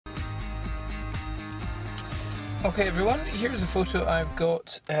Okay everyone, here's a photo I've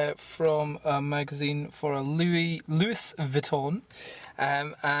got from a magazine for a Louis Vuitton,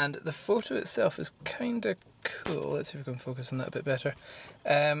 and the photo itself is kind of cool. Let's see if we can focus on that a bit better.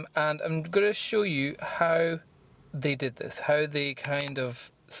 And I'm going to show you how they did this, how they kind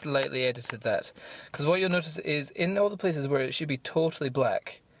of slightly edited that. Because what you'll notice is in all the places where it should be totally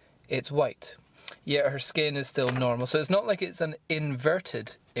black, it's white. Yet her skin is still normal. So it's not like it's an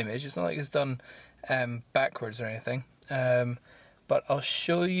inverted image, it's not like it's done backwards or anything, but I'll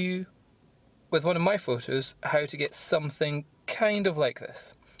show you with one of my photos how to get something kind of like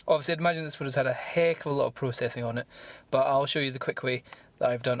this. Obviously I'd imagine this photo's had a heck of a lot of processing on it, but I'll show you the quick way that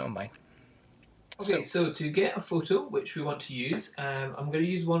I've done it on mine. Okay, so to get a photo which we want to use, I'm going to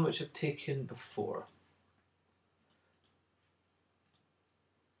use one which I've taken before.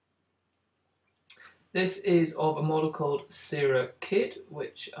 This is of a model called Sarah Kidd,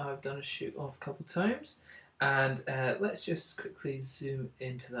 which I've done a shoot of a couple of times. And let's just quickly zoom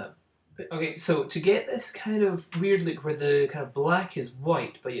into that bit. Okay, so to get this kind of weird look where the kind of black is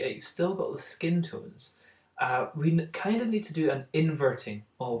white, but yet you've still got the skin tones, we kind of need to do an inverting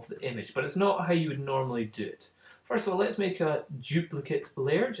of the image, but it's not how you would normally do it. First of all, let's make a duplicate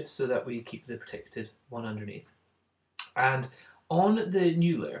layer just so that we keep the protected one underneath. And on the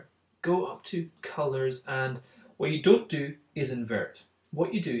new layer, go up to colors, and what you don't do is invert.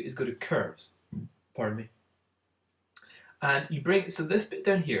 What you do is go to curves, pardon me. And you bring, so this bit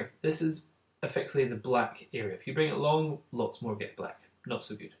down here, this is effectively the black area. If you bring it along, lots more gets black, not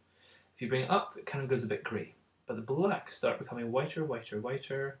so good. If you bring it up, it kind of goes a bit grey. But the blacks start becoming whiter, whiter,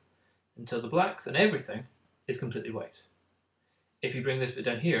 whiter, until the blacks and everything is completely white. If you bring this bit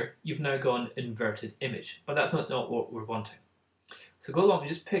down here, you've now gone inverted image, but that's not what we're wanting. So go along and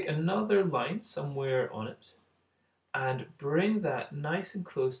just pick another line somewhere on it and bring that nice and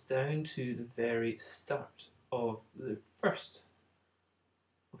close down to the very start of the first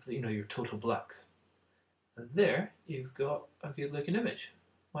of the, your total blacks. And there you've got a good looking image.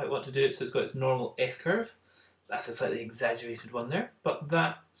 Might want to do it so it's got its normal S-curve. That's a slightly exaggerated one there, but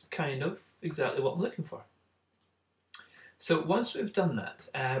that's kind of exactly what I'm looking for. So once we've done that,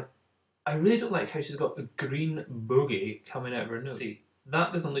 I really don't like how she's got a green bogey coming out of her nose. See,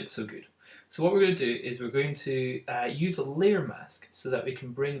 that doesn't look so good. So what we're going to do is we're going to use a layer mask so that we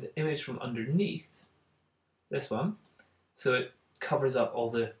can bring the image from underneath this one, so it covers up all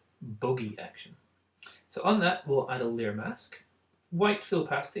the bogey action. So on that, we'll add a layer mask. White full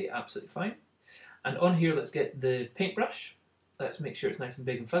opacity, absolutely fine. And on here, let's get the paintbrush. Let's make sure it's nice and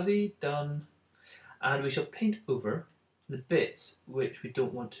big and fuzzy. Done. And we shall paint over the bits which we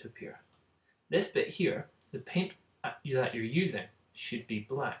don't want to appear. This bit here, the paint that you're using should be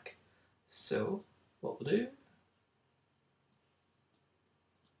black. So what we'll do,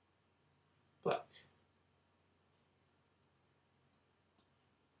 black.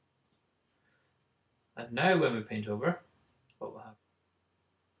 And now when we paint over, what will happen?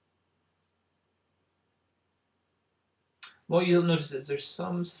 What you'll notice is there's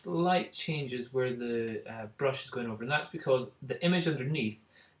some slight changes where the brush is going over, and that's because the image underneath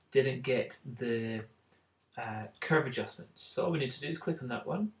didn't get the curve adjustments. So all we need to do is click on that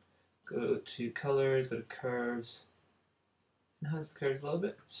one, go to colors, go to curves, enhance the curves a little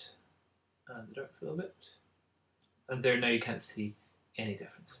bit, and the darks a little bit, and there now you can't see any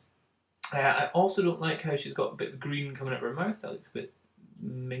difference. I also don't like how she's got a bit of green coming out of her mouth. That looks a bit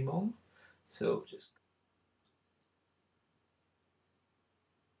ming-mong. So just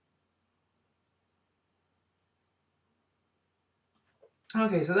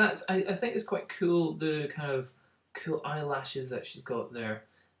okay, so that's, I think it's quite cool, the kind of cool eyelashes that she's got there.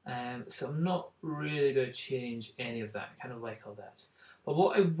 So I'm not really going to change any of that, I kind of like all that. But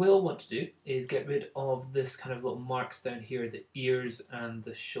what I will want to do is get rid of this kind of little marks down here, the ears and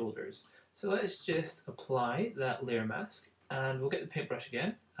the shoulders. So let's just apply that layer mask, and we'll get the paintbrush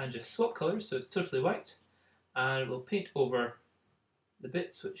again and just swap colours so it's totally white, and we'll paint over the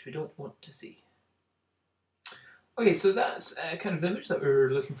bits which we don't want to see. Okay, so that's kind of the image that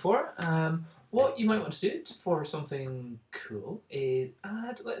we're looking for. What you might want to do for something cool is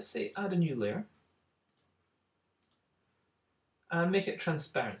add, let's say, add a new layer and make it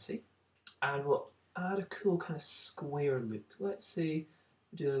transparency, and we'll add a cool kind of square look. Let's say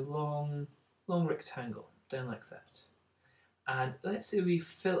we do a long rectangle down like that, and let's say we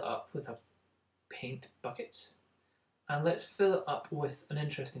fill it up with a paint bucket, and let's fill it up with an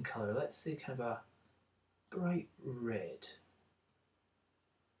interesting colour. Let's say kind of a bright red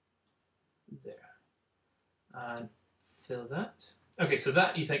there, and fill that. Okay, so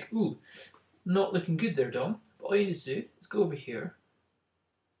that you think, ooh, not looking good there, Dom, but all you need to do is go over here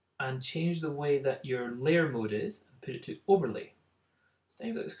and change the way that your layer mode is and put it to overlay. So now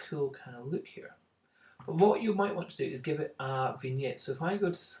you've got this cool kind of look here. But what you might want to do is give it a vignette. So if I go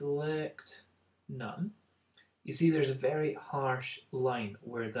to select none, you see there's a very harsh line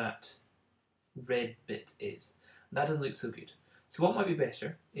where that red bit is. That doesn't look so good. So what might be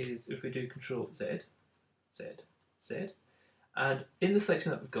better is if we do Control Z, Z, Z, and in the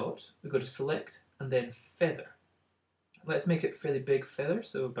selection that we've got, we go to select and then feather. Let's make it fairly big feather,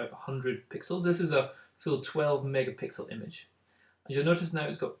 so about 100 pixels. This is a full 12 megapixel image. And you'll notice now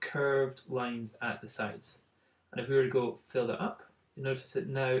it's got curved lines at the sides. And if we were to go fill that up, you'll notice it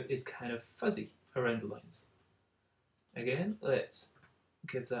now is kind of fuzzy around the lines. Again, let's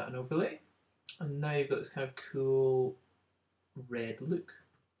give that an overlay. And now you've got this kind of cool red look.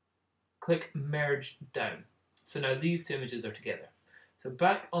 Click merge down. So now these two images are together. So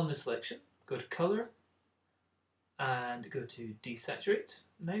back on the selection, go to color and go to desaturate.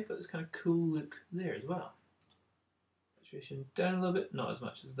 Now you've got this kind of cool look there as well. Saturation down a little bit, not as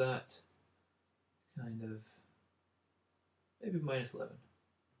much as that. Kind of, maybe -11.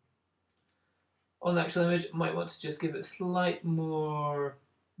 On the actual image, might want to just give it slight more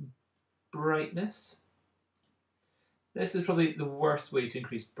brightness. This is probably the worst way to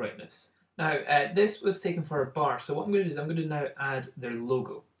increase brightness. Now, this was taken for a bar, so what I'm going to do is I'm going to now add their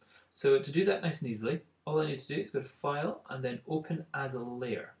logo. So to do that nice and easily, all I need to do is go to File and then Open as a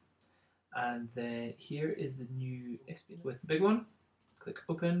Layer. And then here is the new SPN with the big one. Click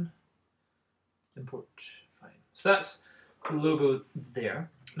Open, Import, fine. So that's the logo there.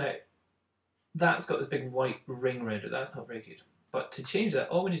 Now, that's got this big white ring around it. That's not very good. But to change that,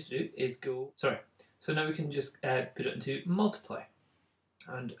 all we need to do is go, so now we can just put it into multiply.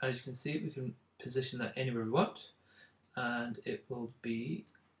 And as you can see, we can position that anywhere we want, and it will be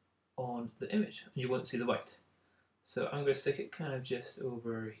on the image, and you won't see the white. So I'm going to stick it kind of just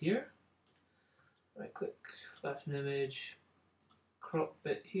over here. Right click, flatten image, crop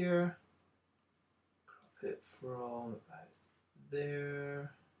it here, crop it from about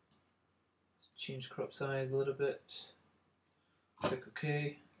there, change crop size a little bit, click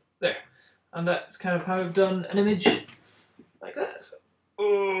OK, there. And that's kind of how I've done an image like that. So,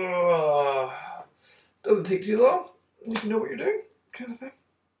 doesn't take too long if you know what you're doing, kind of thing.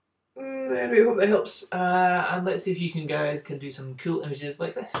 Anyway, I hope that helps. And let's see if you guys can do some cool images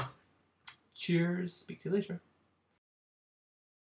like this. Cheers, speak to you later.